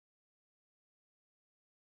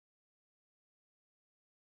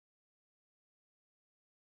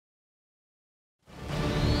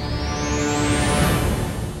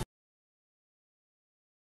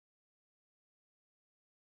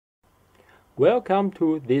Welcome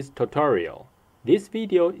to this tutorial. This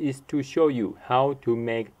video is to show you how to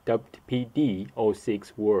make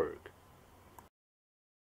WPD06 work.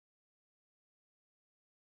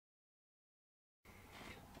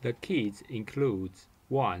 The kits includes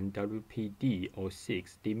one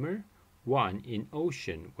WPD06 dimmer, one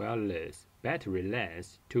in-ocean wireless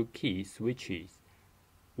batteryless 2-key switches,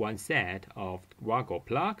 one set of waggle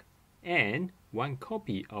plug, and one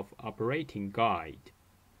copy of operating guide.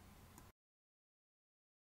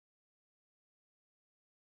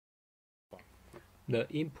 The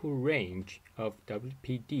input range of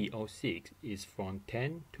WPD06 is from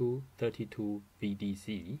 10 to 32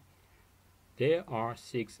 VDC. There are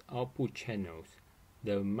 6 output channels.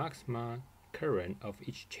 The maximum current of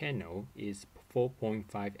each channel is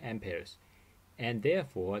 4.5 amperes, and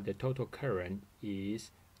therefore the total current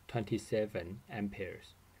is 27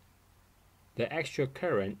 amperes. The actual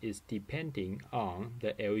current is depending on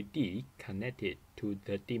the LED connected to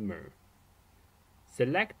the dimmer.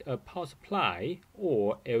 Select a power supply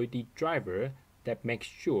or LED driver that makes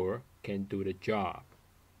sure can do the job.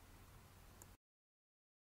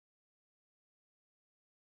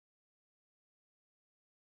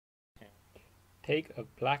 Take a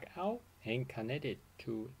plug out and connect it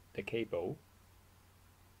to the cable.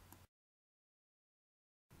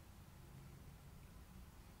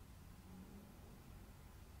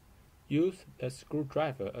 Use the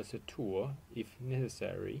screwdriver as a tool if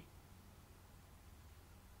necessary.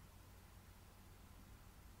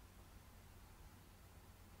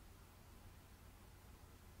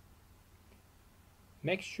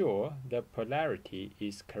 Make sure the polarity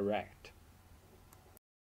is correct.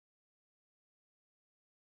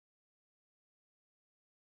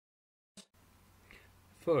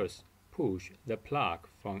 First, push the plug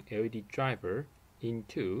from LED driver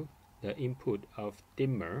into the input of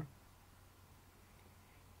dimmer.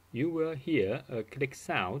 You will hear a click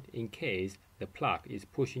sound in case the plug is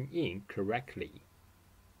pushing in correctly.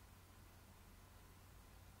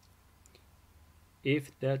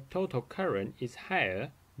 If the total current is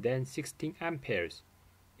higher than 16 amperes,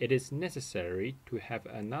 it is necessary to have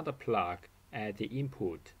another plug at the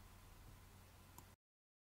input.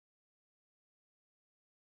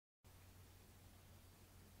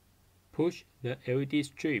 Push the LED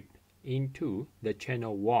strip into the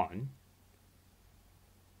channel 1.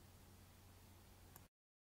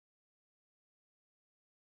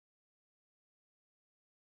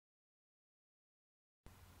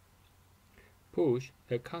 Push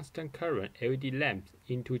the constant current LED lamps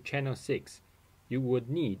into channel 6. You would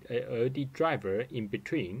need a LED driver in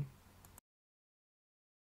between.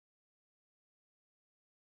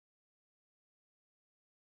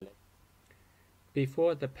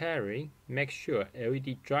 Before the pairing, make sure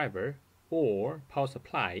LED driver or power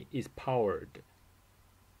supply is powered.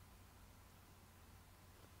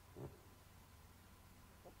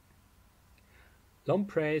 Long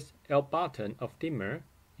press L button of dimmer.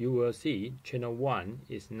 You will see channel 1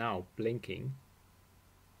 is now blinking.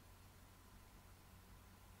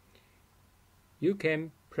 You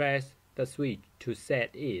can press the switch to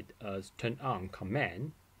set it as turn on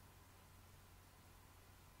command.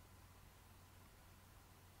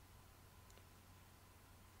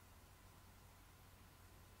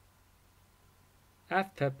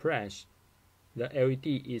 After press, the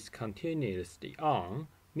LED is continuously on,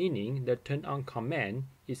 meaning the turn on command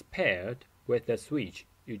is paired with the switch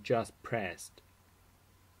you just pressed.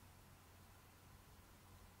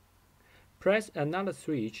 Press another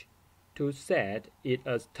switch to set it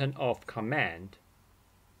as turn off command.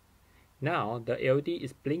 Now the LED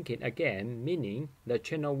is blinking again, meaning the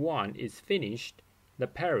channel 1 is finished the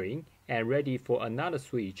pairing and ready for another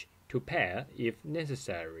switch to pair if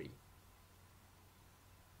necessary.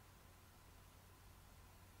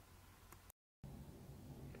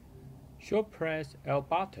 Short press L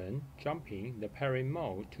button, jumping the pairing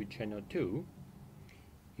mode to channel 2.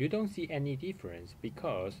 You don't see any difference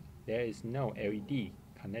because there is no LED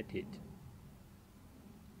connected.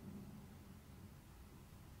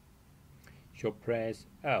 Short press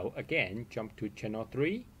L again, jump to channel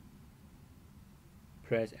 3.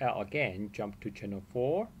 Press L again, jump to channel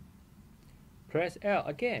 4. Press L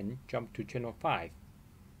again, jump to channel 5.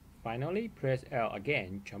 Finally, press L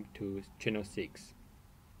again, jump to channel 6.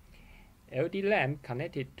 LED lamp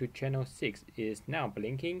connected to channel 6 is now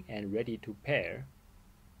blinking and ready to pair.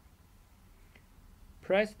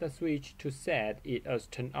 Press the switch to set it as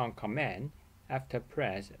turn on command. After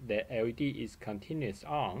press, the LED is continuous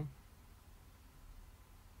on,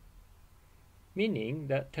 meaning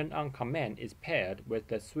the turn on command is paired with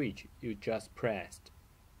the switch you just pressed.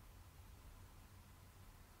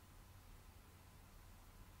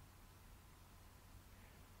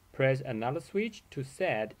 press another switch to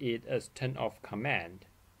set it as turn off command.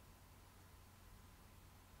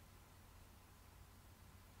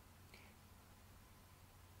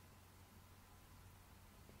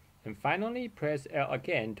 And finally, press L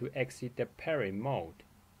again to exit the pairing mode.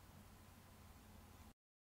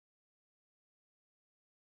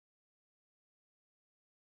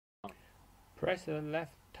 Press the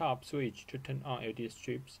left top switch to turn on LED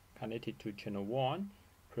strips connected to channel 1.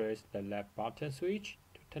 Press the left button switch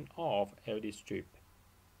to turn off LED strip.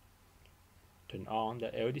 Turn on the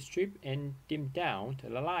LED strip and dim down the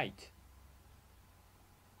light.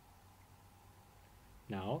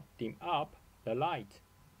 Now dim up the light.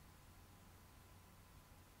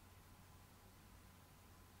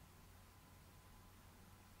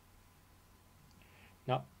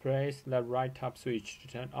 Now press the right top switch to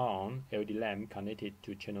turn on LED lamp connected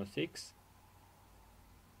to channel 6.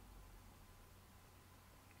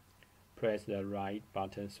 Press the right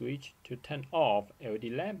button switch to turn off LED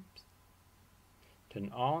lamps.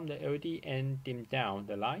 Turn on the LED and dim down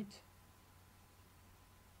the light.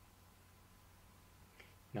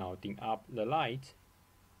 Now dim up the light.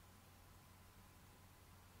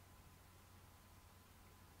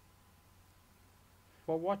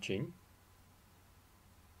 For watching.